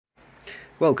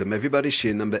Welcome everybody,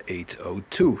 Shir number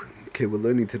 802. Okay, we're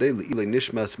learning today Le'ilei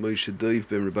Nishmas Moshe Doiv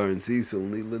ben Rabban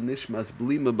Zizul Le'ilei Nishmas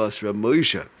Blima Bas Rab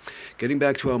Moshe. Getting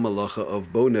back to our halacha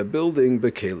of Boneh building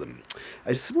Bekelim. I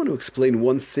just want to explain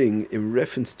one thing in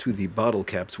reference to the bottle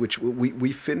caps, which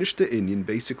we finished the Inyan.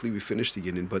 Basically, we finished the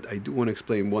Inyan, but I do want to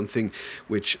explain one thing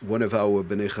which one of our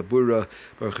Bnei Chabura,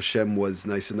 Baruch Hashem, was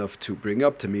nice enough to bring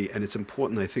up to me, and it's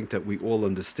important, I think, that we all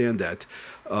understand that.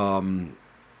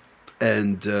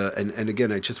 And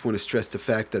again, I just want to stress the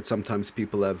fact that sometimes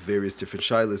people have various different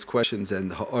shilas, questions,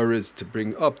 and ha'aras to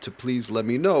bring up. To please let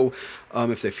me know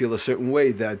if they feel a certain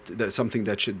way that's something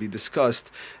that should be discussed,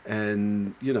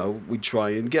 and we try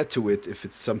and get to it if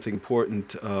it's something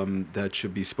important that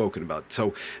should be spoken about.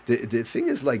 So the thing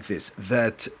is like this: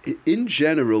 that in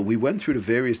general, we went through the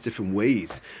various different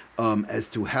ways as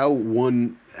to how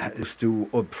one has to,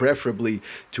 or preferably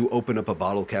to open up a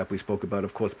bottle cap. We spoke about,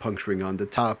 of course, puncturing on the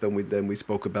top, and then we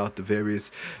spoke about the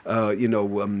various,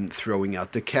 throwing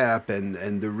out the cap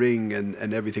and the ring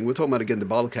and everything. We're talking about, again, the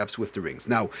bottle caps with the rings.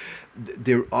 Now,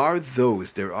 there are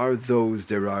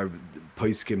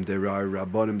Paiskim, there are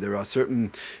Rabbanim, there are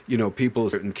certain, people,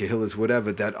 certain Kehillas,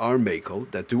 whatever, that are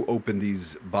Mekel, that do open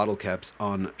these bottle caps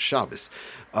on Shabbos.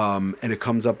 And it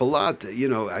comes up a lot.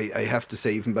 I have to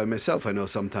say, even by myself, I know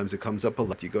sometimes it comes up a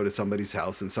lot. You go to somebody's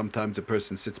house, and sometimes a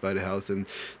person sits by the house, and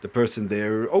the person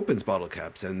there opens bottle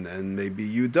caps, and maybe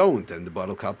you don't, and the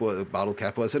bottle cap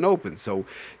wasn't open. So,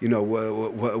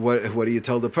 what do you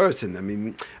tell the person? I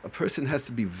mean, a person has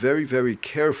to be very, very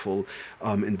careful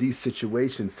in these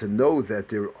situations to know that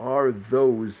there are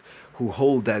those who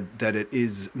hold that it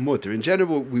is mutter. In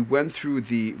general, we went through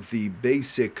the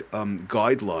basic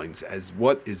guidelines as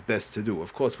what is best to do.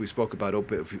 Of course, we spoke about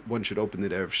if one should open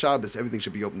it Erev Shabbos, everything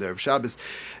should be opened Erev Shabbos.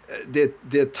 There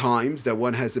are times that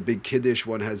one has a big kiddush,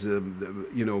 one has a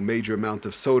major amount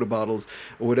of soda bottles,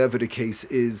 or whatever the case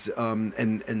is,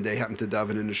 and they happen to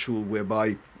daven in a shul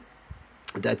whereby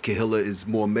that kehillah is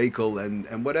more makel,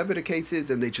 and whatever the case is,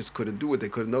 and they just couldn't do it, they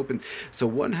couldn't open. So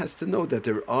one has to know that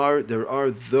there are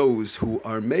those who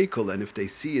are makel, and if they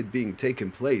see it being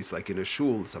taken place, like in a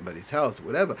shul, somebody's house,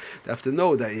 whatever, they have to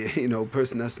know that a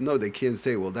person has to know. They can't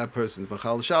say, well, that person's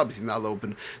machal Shabbos, he's not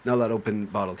allowed to open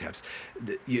bottle caps.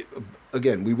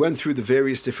 Again, we went through the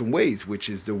various different ways, which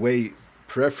is the way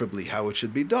preferably how it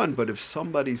should be done. But if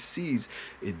somebody sees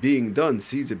it being done,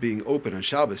 sees it being open on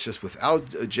Shabbos, just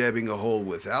without jabbing a hole,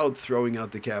 without throwing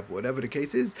out the cap, whatever the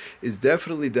case is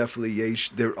definitely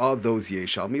yesh. There are those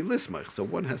yesh al mi lismach. So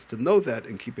one has to know that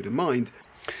and keep it in mind.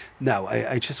 Now,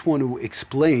 I just want to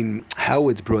explain how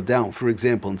it's brought down. For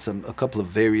example, in a couple of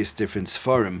various different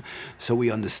sfarim, so we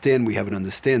have an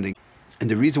understanding. And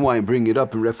the reason why I'm bringing it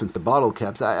up in reference to bottle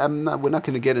caps, we're not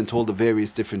going to get into all the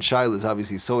various different shilas,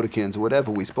 obviously soda cans or whatever,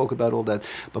 we spoke about all that,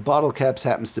 but bottle caps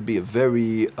happens to be a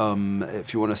very,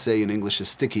 if you want to say in English, a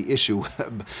sticky issue.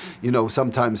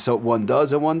 Sometimes one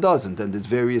does and one doesn't, and there's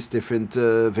various different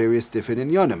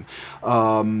inyanim.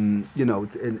 And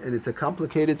it's a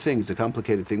complicated thing. It's a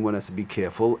complicated thing. One has to be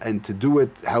careful, and to do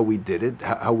it how we did it,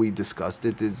 how we discussed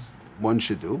it, is one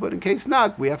should do, but in case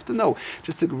not, we have to know.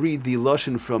 Just to read the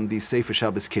lashon from the Sefer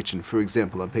Shabbos Kitchen, for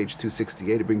example, on page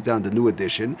 268, it brings down the new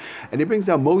edition, and it brings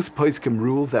down most poskim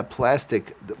rule that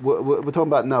plastic, we're talking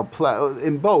about now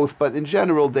in both, but in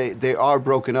general, they are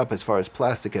broken up as far as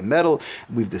plastic and metal.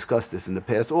 We've discussed this in the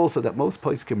past also, that most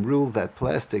poskim rule that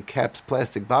plastic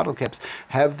bottle caps,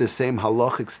 have the same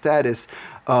halachic status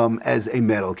as a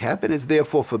metal cap, and is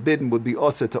therefore forbidden, would be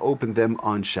also to open them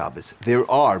on Shabbos. There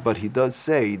are, but he does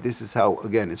say, this is how,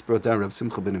 again, it's brought down Reb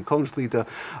Simcha ben Imkon Shlita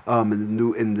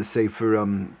in the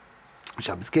Sefer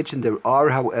Shabbos Kitchen. There are,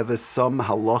 however, some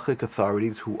halachic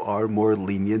authorities who are more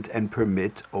lenient and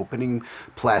permit opening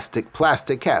plastic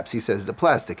caps. He says the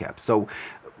plastic caps. So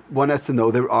one has to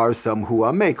know there are some who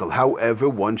are makel. However,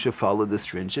 one should follow the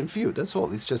stringent view. That's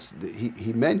all. It's just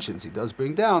he mentions, he does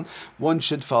bring down, one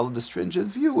should follow the stringent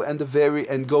view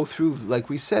and go through, like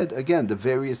we said again, the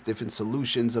various different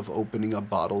solutions of opening up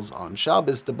bottles on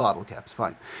Shabbos, the bottle caps,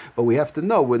 fine. But we have to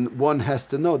know, when one has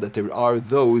to know that there are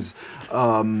those,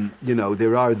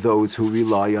 there are those who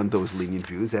rely on those lenient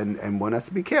views, and one has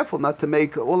to be careful not to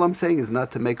make. All I'm saying is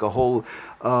not to make a whole,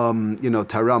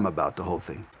 taram about the whole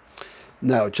thing.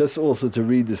 Now, just also to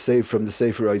read from the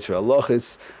Sefer Yitzra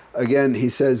Halachis, again, he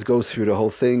says, goes through the whole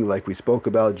thing like we spoke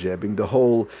about, jabbing the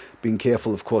hole, being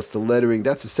careful, of course, the lettering.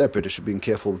 That's a separate issue, being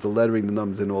careful with the lettering, the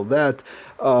numbers, and all that.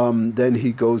 Then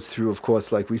he goes through, of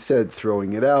course, like we said,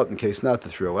 throwing it out, in case not to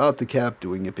throw out the cap,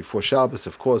 doing it before Shabbos,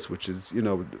 of course, which is,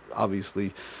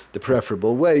 obviously the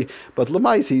preferable way. But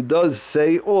Lamais, he does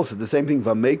say also the same thing,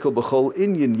 Vamekel b'chol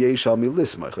inyan yesh al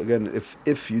milismach. Again,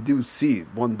 if you do see,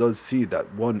 one does see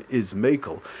that one is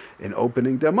mekel in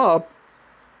opening them up,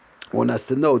 one has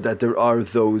to know that there are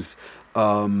those,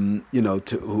 to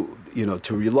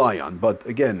rely on. But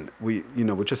again,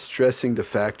 we're just stressing the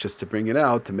fact, just to bring it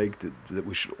out, to make that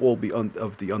we should all be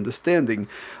of the understanding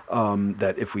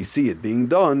that if we see it being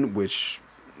done, which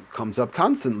comes up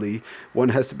constantly, one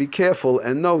has to be careful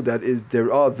and know that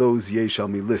there are those yeshal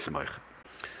milismach.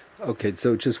 Okay,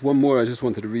 so just one more. I just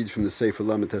wanted to read from the Sefer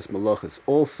Lamites Malachas.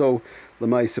 Also,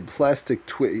 Lamaisa plastic.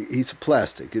 He's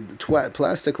plastic.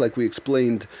 Plastic, like we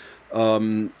explained.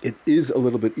 It is a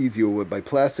little bit easier by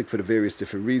plastic for the various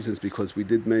different reasons, because we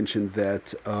did mention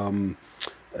that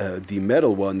the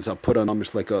metal ones are put on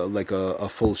mamish like a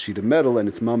full sheet of metal, and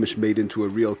it's mamish made into a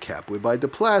real cap. Whereby the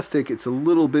plastic, it's a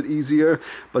little bit easier,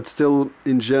 but still,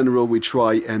 in general, we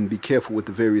try and be careful with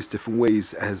the various different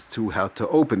ways as to how to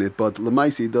open it. But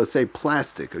Lamaisi does say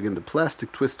plastic. Again, the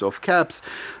plastic twist-off caps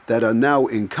that are now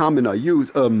in common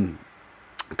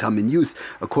use,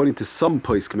 according to some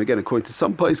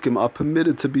poskim, are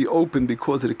permitted to be opened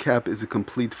because the cap is a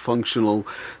complete functional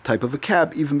type of a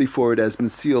cap, even before it has been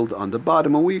sealed on the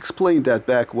bottom. And we explained that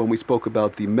back when we spoke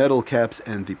about the metal caps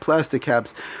and the plastic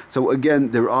caps. So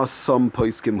again, there are some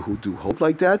poskim who do hold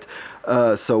like that.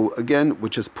 So again, we're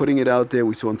just putting it out there.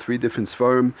 We saw in 3 different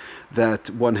svarim that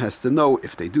one has to know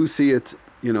if they do see it.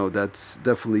 That's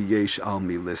definitely yesh al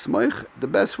mi lismoich, the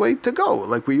best way to go.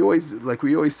 Like we always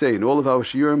say in all of our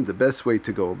shiurim, the best way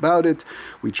to go about it.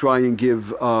 We try and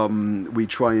give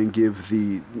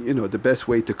the best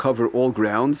way to cover all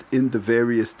grounds in the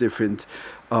various different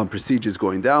procedures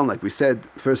going down. Like we said,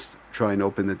 first try and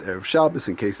open it Erev Shabbos,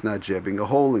 in case not jabbing a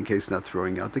hole, in case not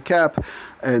throwing out the cap,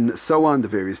 and so on, the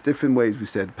various different ways. We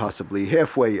said possibly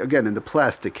halfway, again, in the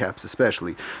plastic caps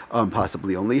especially,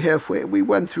 possibly only halfway. We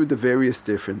went through the various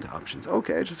different options.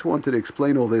 Okay, I just wanted to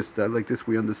explain all this, that like this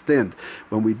we understand.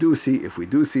 If we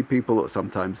do see people, or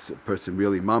sometimes a person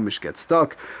really mamish gets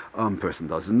stuck, person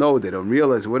doesn't know, they don't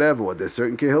realize, whatever, or there's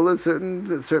certain kehillas,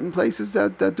 certain places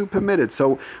that do permit it.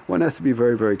 So one has to be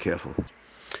very, very careful.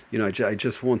 I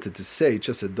just wanted to say,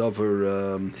 just a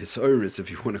davar hisoris, if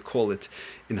you want to call it,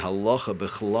 in halacha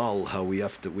bechlal, how we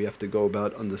have to go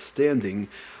about understanding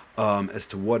as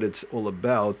to what it's all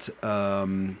about.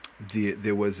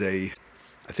 There was I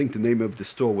think the name of the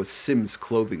store was Sim's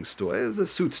Clothing Store. It was a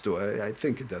suit store. I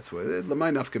think that's what.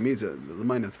 L'may nafkamina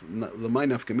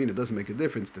doesn't make a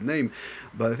difference, the name,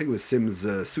 but I think it was Sim's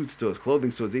suit stores,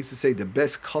 clothing stores. They used to say the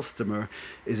best customer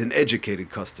is an educated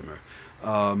customer.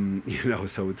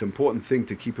 So it's an important thing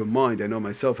to keep in mind. I know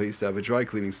myself, I used to have a dry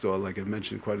cleaning store, like I've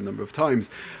mentioned quite a number of times.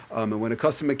 And when a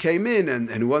customer came in and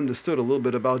who understood a little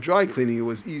bit about dry cleaning, it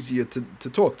was easier to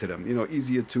talk to them,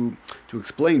 easier to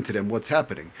explain to them what's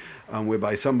happening.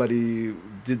 Whereby somebody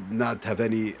did not have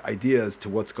any idea as to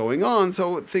what's going on,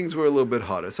 so things were a little bit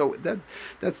harder. So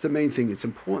that's the main thing. It's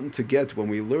important to get, when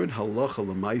we learn halacha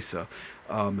l'maisa,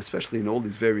 especially in all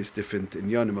these various different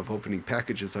inyanim of opening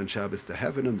packages on Shabbos, to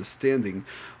have an understanding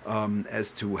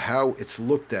as to how it's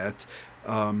looked at,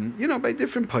 by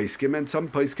different paiskim, and some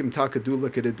paiskim taka do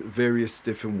look at it various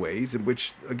different ways, in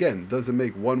which, again, doesn't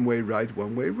make one way right,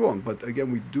 one way wrong. But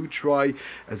again, we do try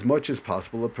as much as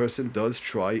possible. A person does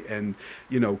try and,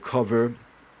 cover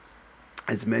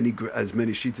as many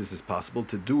shitas as possible,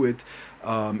 to do it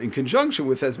in conjunction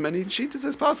with as many shitas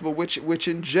as possible, which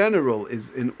in general is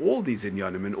in all these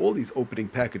inyanim, in all these opening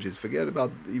packages. Forget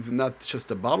about even not just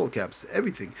the bottle caps,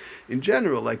 everything in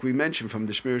general. Like we mentioned from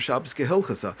the Shmir Shabbos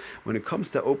Kehilchasa, when it comes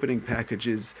to opening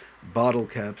packages, bottle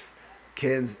caps,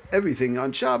 cans, everything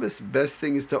on Shabbos, best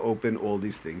thing is to open all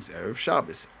these things Erev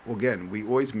Shabbos. Again, we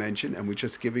always mention, and we're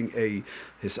just giving a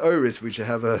hisoris, we should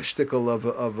have a shtickle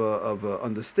of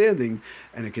understanding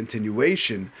and a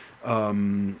continuation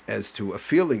as to a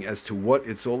feeling as to what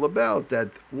it's all about, that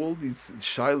all these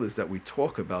shilas that we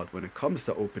talk about when it comes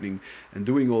to opening and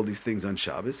doing all these things on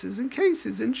Shabbos is in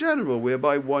cases in general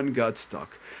whereby one got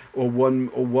stuck, or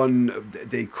one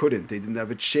they didn't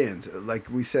have a chance. Like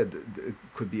we said, it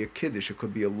could be a kiddush, it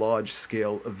could be a large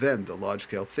scale event, a large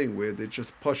scale thing where they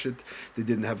just push it, they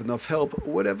didn't have enough help,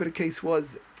 whatever the case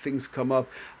was, things come up,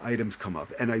 items come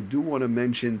up. And I do want to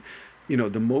mention,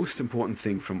 the most important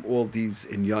thing from all these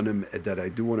inyanim that I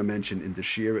do want to mention in the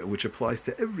shir, which applies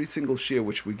to every single shir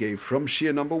which we gave from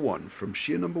shir number one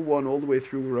all the way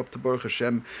through, we're up to Baruch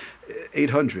Hashem,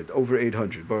 800, over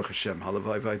 800, Baruch Hashem,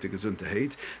 halavai vayte gesundte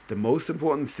heit. The most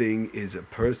important thing is a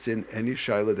person, any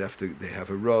shaila, after they have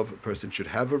a rav, a person should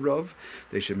have a rav.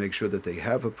 They should make sure that they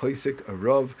have a paisik, a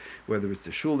rav, whether it's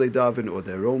the shul they daven or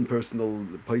their own personal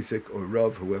paisik or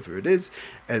rav, whoever it is.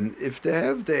 And if they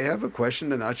have a question,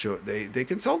 they're not sure, they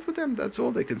consult with them. That's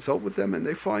all. They consult with them and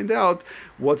they find out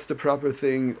what's the proper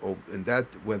thing, or in that,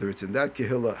 whether it's in that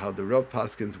kehillah, how the rav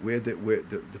paskins, where the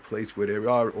place where they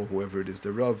are, or whoever it is,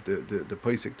 the rav, the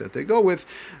pasuk that they go with,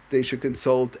 they should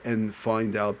consult and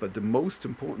find out. But the most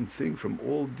important thing from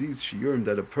all these shiurim,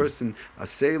 that a person,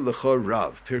 aseh lecha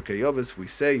rav, Pirkei Avos, we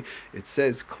say, it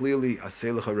says clearly,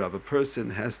 aseh lecha rav, a person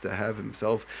has to have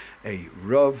himself a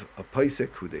rav, a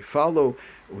pasuk who they follow,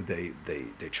 who they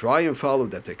try and follow,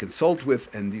 that they consult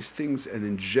with, and these things. And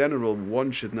in general,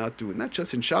 one should not do it, not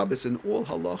just in Shabbos, in all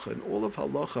halacha, in all of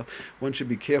halacha, one should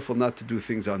be careful not to do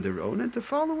things on their own, and to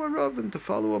follow a rav, and to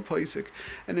follow a pasuk.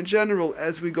 And in general,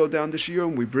 as we go down the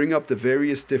shiurim, we bring up the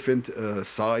various different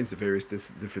sides, the various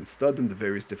different studim, the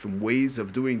various different ways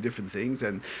of doing different things,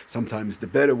 and sometimes the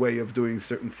better way of doing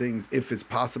certain things, if it's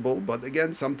possible. But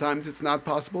again, sometimes it's not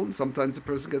possible, and sometimes the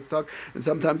person gets stuck, and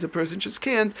sometimes the person just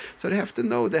can't. So they have to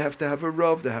know, they have to have a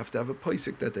rav, they have to have a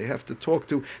pasuk that they have to talk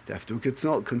to, they have to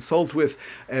consult with,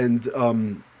 and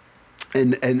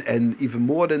even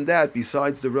more than that,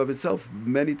 besides the Rav itself,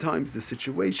 many times the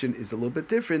situation is a little bit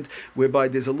different, whereby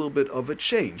there's a little bit of a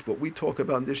change. What we talk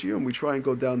about in this year, and we try and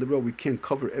go down the road, we can't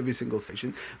cover every single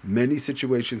situation. Many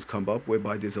situations come up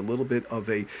whereby there's a little bit of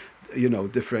a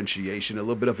differentiation, a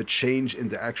little bit of a change in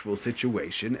the actual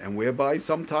situation, and whereby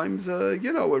sometimes, a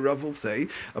Rav will say,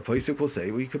 a pasuk will say,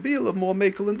 well, you could be a little more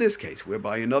makel in this case,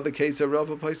 whereby in another case, a Rav,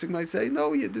 a pasuk might say,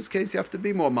 no, in this case you have to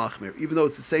be more machmir, even though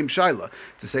it's the same shaila,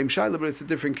 but it's a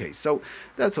different case. So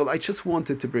that's all. I just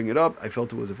wanted to bring it up. I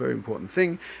felt it was a very important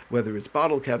thing, whether it's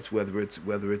bottle caps, whether it's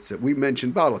we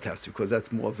mentioned bottle caps because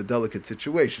that's more of a delicate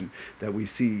situation that we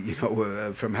see,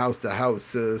 from house to house.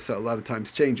 So a lot of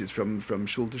times changes from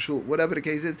shul to shul, whatever the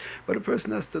case is. But a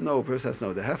person has to know.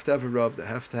 They have to have a rav. They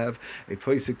have to have a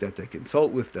pasuk that they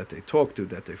consult with, that they talk to,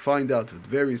 that they find out with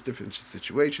various different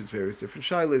situations, various different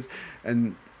shilas,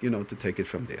 and to take it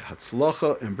from there.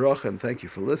 Hatzlacha and bracha, and thank you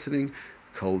for listening.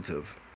 Kol Tov.